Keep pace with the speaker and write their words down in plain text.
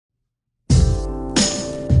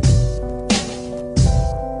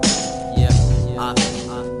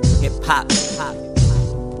Pop.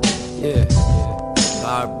 Yeah.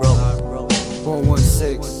 Guard bro.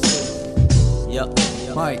 416. Yup.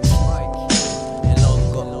 Mike. And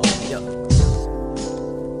LoCo. Yup.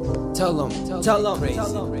 Tell them.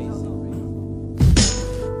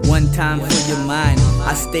 One time for your mind,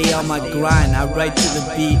 I stay on my grind, I write to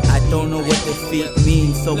the beat, I don't know what defeat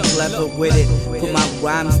means, so clever with it, put my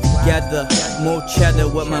rhymes together, more cheddar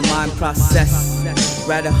with my mind process,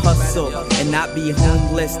 rather hustle and not be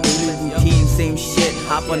homeless, daily routine, same shit,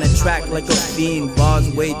 hop on the track like a fiend,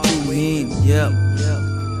 bars way too mean, yeah.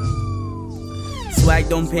 Swag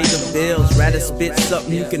don't pay the bills, rather spit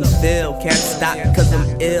something you can feel. Can't stop cause I'm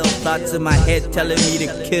ill, thoughts in my head telling me to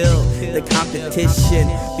kill the competition.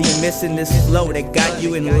 Be missing this flow that got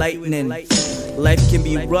you enlightening. Life can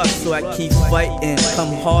be rough so I keep fighting.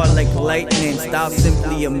 Come hard like lightning, style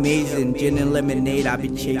simply amazing. Gin and lemonade I be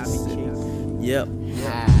chasing. Yep.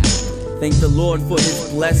 Thank the Lord for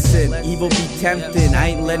his blessing. Evil be tempting, I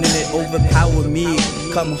ain't letting it overpower me.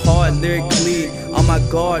 Come hard lyrically, on my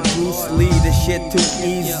guard, Bruce Lee. This shit too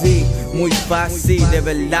easy, muy fácil. De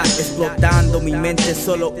verdad explotando, mi mente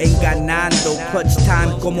solo enganando. Clutch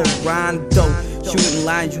time como Rondo, shooting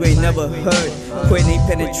lines you ain't never heard. Quit ain't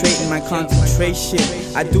penetrating my concentration.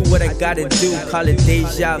 I do what I gotta do, call it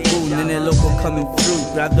deja vu. NeNe LoCo coming through,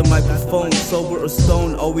 grab the microphone, sober or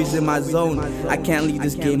stone, always in my zone. I can't leave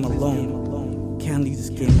this game alone. Can't leave this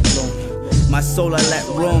game alone. My soul I let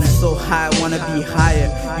roam, so high I wanna be higher.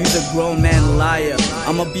 You's a grown man liar.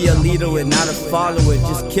 I'ma be a leader and not a follower.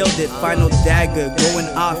 Just killed it, final dagger, going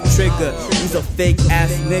off trigger. You's a fake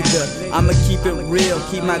ass nigga. I'ma keep it real,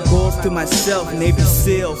 keep my goals to myself. Navy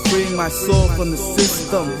SEAL, freeing my soul from the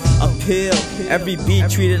system. Appeal, every beat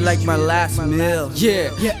treated like my last meal.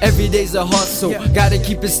 Yeah, every day's a hustle, gotta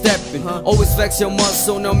keep it stepping. Always flex your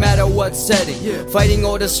muscle no matter what setting. Fighting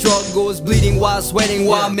all the struggles, bleeding while sweating.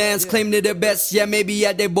 Wild man's claim to the best, yeah, maybe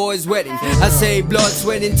at their boy's wedding. I say blood,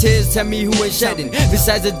 sweat and tears, tell me who ain't shedding.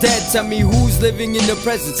 Besides the dead, tell me who's living in the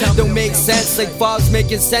present. Don't make sense like fobs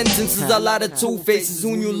making sentences. A lot of two faces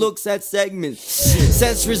when you looks at segments.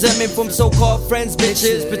 Sense resentment from so-called friends,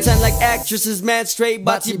 bitches. Pretend like actresses, man, straight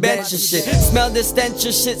body bench and shit. Smell the stench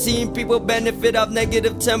of shit, seeing people benefit off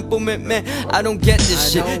negative temperament, man. I don't get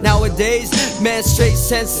this shit. Nowadays, man, straight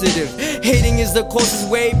sensitive. Hating is the closest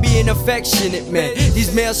way being affectionate, man.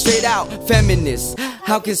 These males straight out feminists.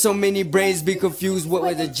 How can so many brains be confused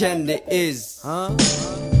what the gender is? Huh?